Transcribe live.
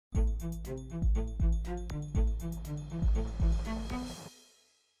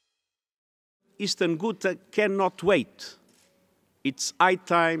Eastern Ghouta cannot wait. It's high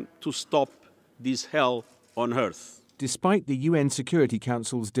time to stop this hell on earth. Despite the UN Security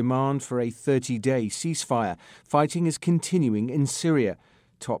Council's demand for a 30-day ceasefire, fighting is continuing in Syria.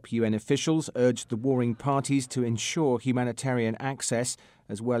 Top UN officials urged the warring parties to ensure humanitarian access,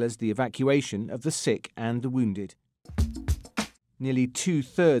 as well as the evacuation of the sick and the wounded. Nearly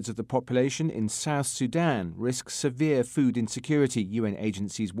two-thirds of the population in South Sudan risk severe food insecurity, UN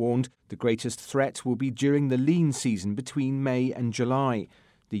agencies warned. The greatest threat will be during the lean season between May and July.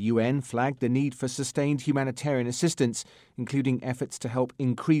 The UN flagged the need for sustained humanitarian assistance, including efforts to help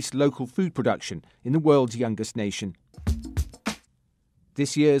increase local food production in the world's youngest nation.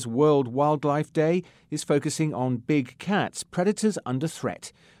 This year's World Wildlife Day is focusing on big cats, predators under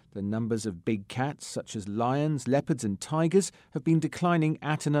threat. The numbers of big cats, such as lions, leopards and tigers, have been declining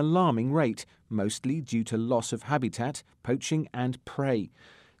at an alarming rate, mostly due to loss of habitat, poaching and prey.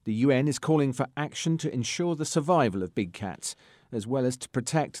 The UN is calling for action to ensure the survival of big cats, as well as to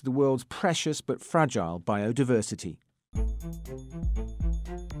protect the world's precious but fragile biodiversity.